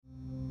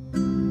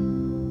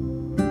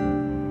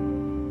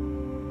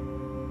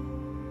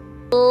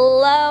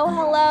Hello,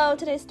 hello.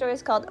 Today's story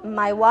is called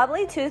My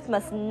Wobbly Tooth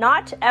Must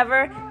Not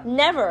Ever,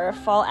 Never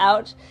Fall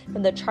Out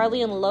from the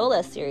Charlie and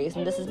Lola series,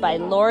 and this is by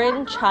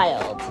Lauren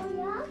Child.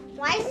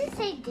 Why does it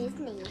say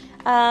Disney?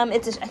 I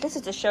guess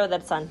it's a show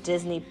that's on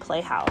Disney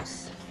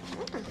Playhouse.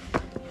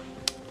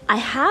 I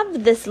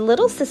have this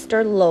little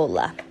sister,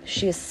 Lola.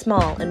 She is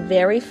small and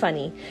very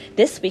funny.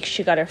 This week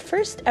she got her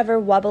first ever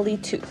wobbly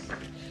tooth.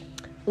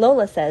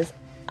 Lola says,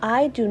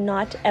 I do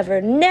not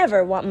ever,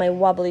 never want my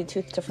wobbly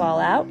tooth to fall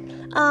out.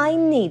 I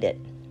need it.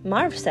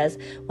 Marv says,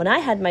 when I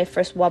had my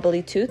first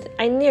wobbly tooth,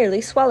 I nearly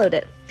swallowed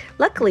it.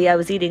 Luckily, I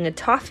was eating a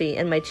toffee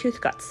and my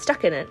tooth got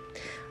stuck in it.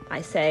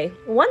 I say,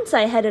 once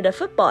I headed a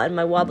football and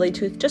my wobbly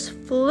tooth just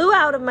flew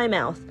out of my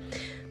mouth.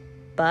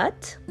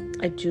 But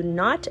I do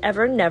not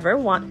ever, never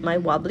want my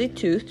wobbly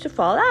tooth to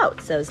fall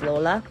out, says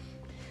Lola.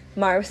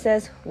 Marv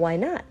says, why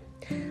not?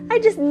 I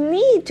just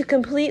need to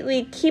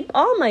completely keep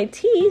all my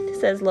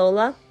teeth, says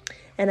Lola.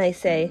 And I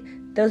say,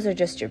 those are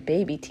just your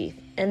baby teeth,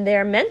 and they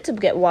are meant to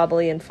get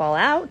wobbly and fall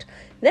out.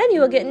 Then you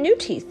will get new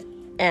teeth,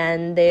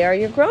 and they are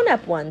your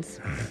grown-up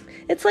ones.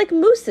 It's like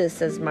mooses,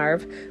 says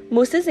Marv.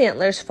 Moose's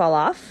antlers fall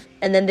off,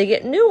 and then they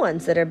get new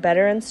ones that are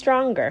better and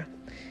stronger.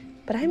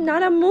 But I'm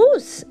not a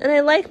moose, and I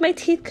like my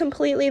teeth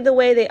completely the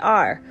way they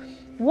are.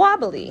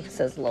 Wobbly,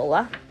 says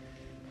Lola.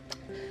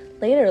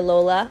 Later,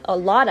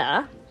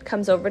 Lotta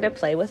comes over to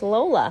play with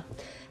Lola.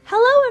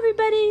 Hello,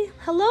 everybody.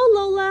 Hello,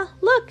 Lola.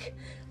 Look.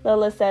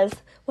 Lola says,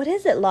 what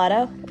is it,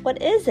 Lotta? What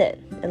is it?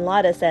 And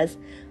Lotta says,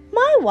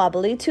 my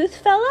wobbly tooth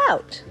fell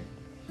out.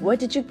 What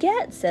did you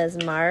get?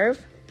 Says Marv.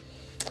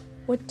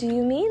 What do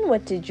you mean,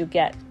 what did you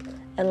get?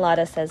 And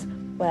Lotta says,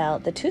 well,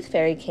 the tooth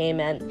fairy came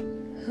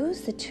and...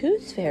 Who's the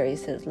tooth fairy?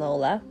 Says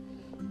Lola.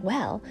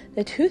 Well,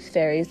 the tooth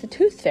fairy is the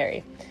tooth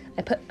fairy.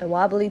 I put a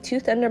wobbly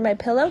tooth under my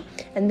pillow,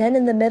 and then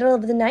in the middle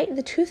of the night,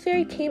 the tooth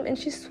fairy came and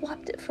she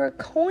swapped it for a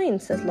coin,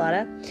 says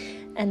Lotta.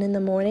 And in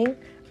the morning,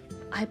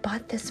 I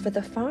bought this for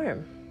the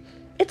farm.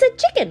 It's a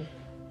chicken.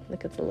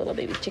 Look, it's a little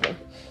baby chicken.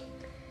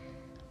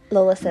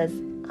 Lola says,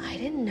 I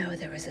didn't know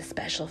there was a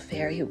special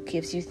fairy who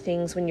gives you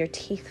things when your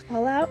teeth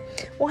fall out.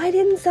 Why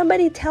didn't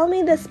somebody tell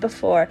me this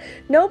before?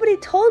 Nobody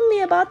told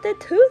me about the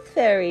tooth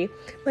fairy.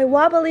 My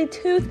wobbly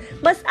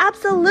tooth must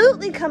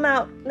absolutely come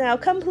out now,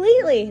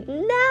 completely,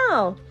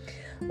 now.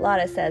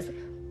 Lotta says,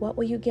 what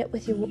will you get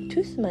with your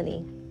tooth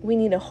money? We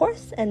need a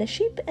horse and a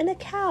sheep and a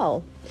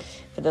cow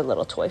for the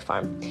little toy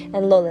farm.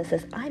 And Lola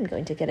says, I'm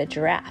going to get a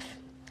giraffe.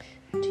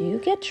 Do you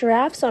get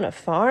giraffes on a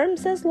farm,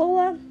 says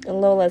Lola? And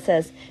Lola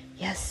says,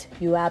 yes,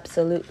 you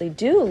absolutely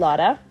do,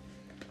 Lotta.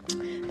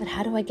 But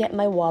how do I get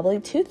my wobbly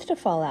tooth to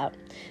fall out?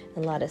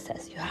 And Lotta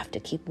says, you have to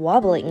keep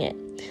wobbling it.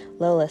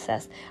 Lola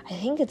says, I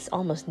think it's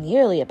almost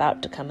nearly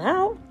about to come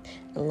out.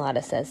 And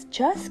Lotta says,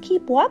 just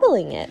keep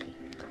wobbling it.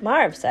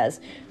 Marv says,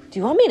 do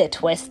you want me to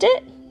twist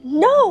it?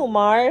 No,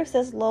 Marv,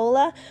 says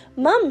Lola.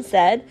 Mom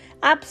said,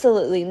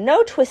 absolutely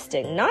no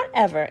twisting, not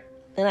ever.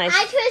 And I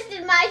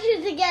twisted my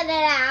tooth to get it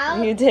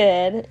out. You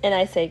did. And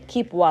I say,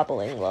 keep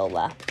wobbling,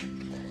 Lola.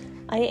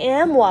 I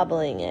am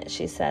wobbling it,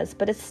 she says,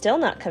 but it's still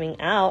not coming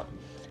out.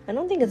 I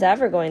don't think it's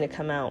ever going to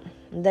come out.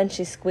 And then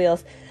she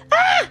squeals,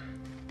 ah!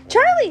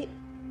 Charlie!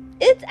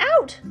 It's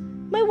out!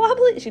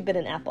 She bit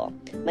an apple.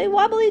 My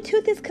wobbly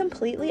tooth is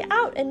completely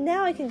out, and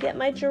now I can get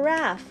my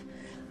giraffe.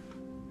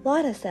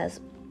 Lotta says,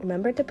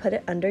 remember to put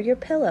it under your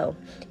pillow.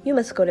 You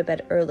must go to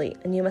bed early,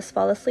 and you must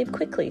fall asleep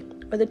quickly,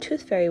 or the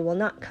tooth fairy will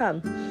not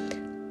come.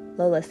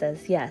 Lola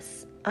says,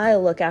 yes,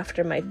 I'll look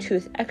after my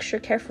tooth extra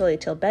carefully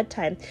till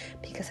bedtime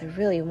because I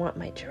really want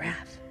my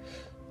giraffe.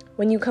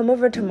 When you come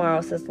over tomorrow,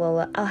 says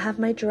Lola, I'll have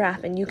my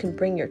giraffe and you can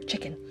bring your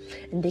chicken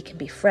and they can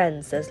be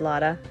friends, says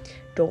Lotta.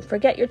 Don't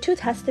forget your tooth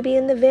has to be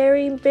in the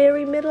very,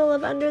 very middle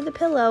of under the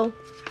pillow.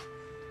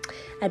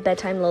 At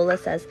bedtime, Lola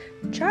says,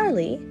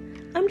 Charlie,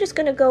 I'm just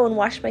going to go and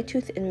wash my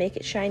tooth and make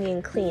it shiny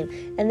and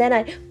clean. And then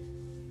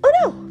oh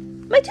no,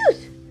 my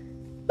tooth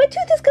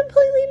is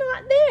completely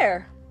not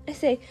there. I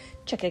say,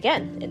 check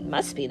again. It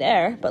must be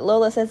there. But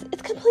Lola says,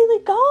 it's completely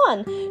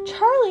gone.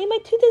 Charlie, my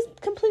tooth is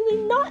completely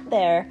not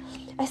there.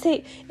 I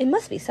say, it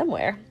must be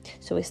somewhere.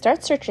 So we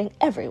start searching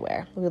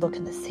everywhere. We look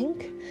in the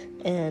sink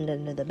and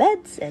under the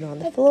beds and on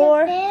the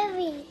floor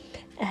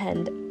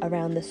and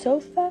around the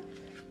sofa,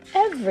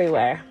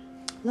 everywhere.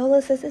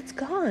 Lola says, it's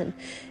gone.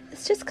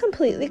 It's just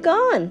completely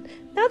gone.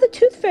 Now the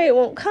tooth fairy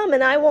won't come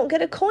and I won't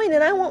get a coin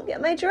and I won't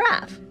get my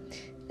giraffe.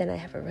 Then I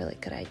have a really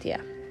good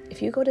idea.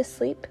 If you go to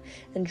sleep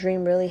and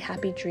dream really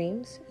happy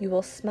dreams, you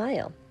will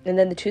smile. And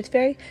then the tooth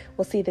fairy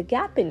will see the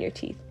gap in your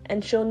teeth,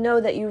 and she'll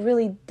know that you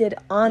really did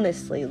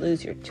honestly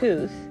lose your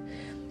tooth.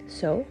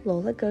 So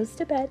Lola goes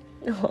to bed.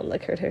 Oh,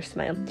 look at her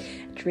smile.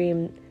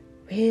 Dream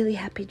really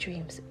happy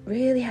dreams,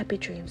 really happy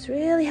dreams,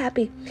 really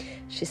happy.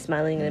 She's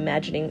smiling and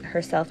imagining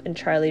herself and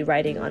Charlie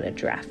riding on a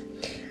giraffe.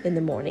 In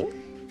the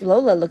morning,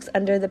 Lola looks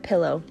under the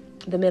pillow,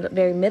 the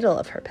very middle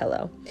of her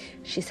pillow.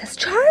 She says,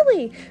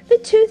 Charlie, the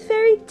tooth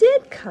fairy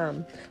did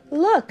come.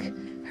 Look,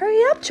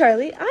 hurry up,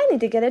 Charlie. I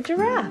need to get a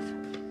giraffe.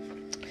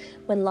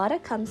 When Lotta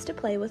comes to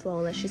play with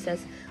Lola, she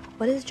says,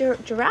 what is your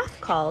giraffe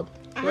called?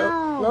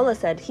 Lola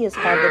said, he is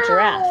called the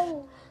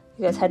giraffe.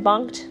 You guys head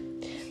bonked?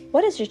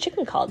 What is your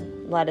chicken called?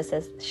 Lotta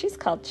says, she's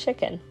called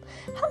Chicken.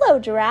 Hello,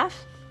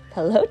 Giraffe.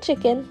 Hello,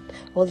 Chicken.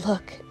 Oh,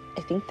 look,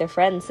 I think they're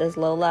friends, says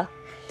Lola.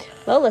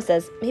 Lola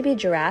says, maybe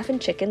Giraffe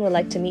and Chicken would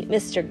like to meet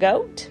Mr.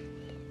 Goat.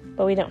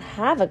 But we don't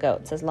have a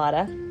goat, says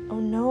Lotta. Oh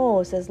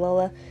no, says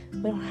Lola,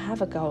 we don't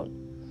have a goat.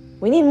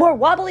 We need more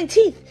wobbly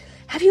teeth.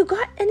 Have you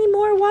got any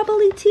more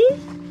wobbly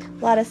teeth?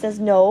 Lotta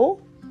says,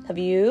 no. Have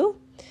you?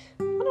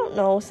 I don't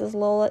know, says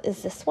Lola.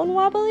 Is this one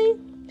wobbly?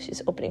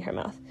 She's opening her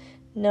mouth.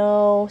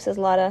 No, says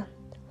Lotta.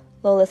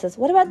 Lola says,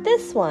 what about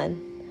this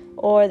one?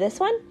 Or this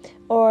one?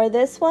 Or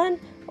this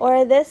one?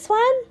 Or this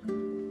one?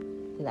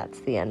 And that's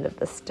the end of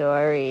the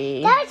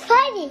story. That's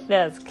funny.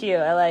 That's cute.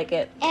 I like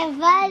it. And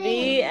funny.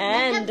 The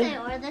end.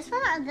 Or this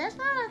one, or this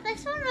one, or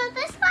this one, or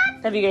this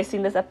one. Have you guys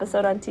seen this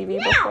episode on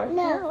TV before?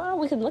 No. Well,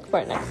 we can look for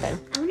it next time.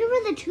 I wonder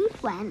where the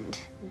tooth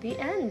went. The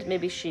end.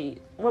 Maybe she...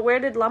 Well, where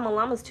did Llama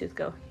Llama's tooth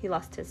go? He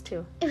lost his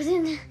too. It was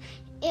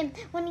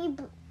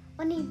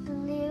when he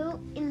blew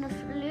in the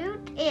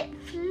flute, it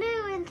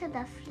flew into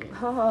the flute.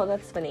 Oh,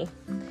 that's funny.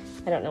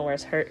 I don't know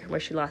where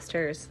she lost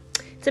hers.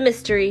 It's a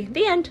mystery.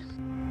 The end.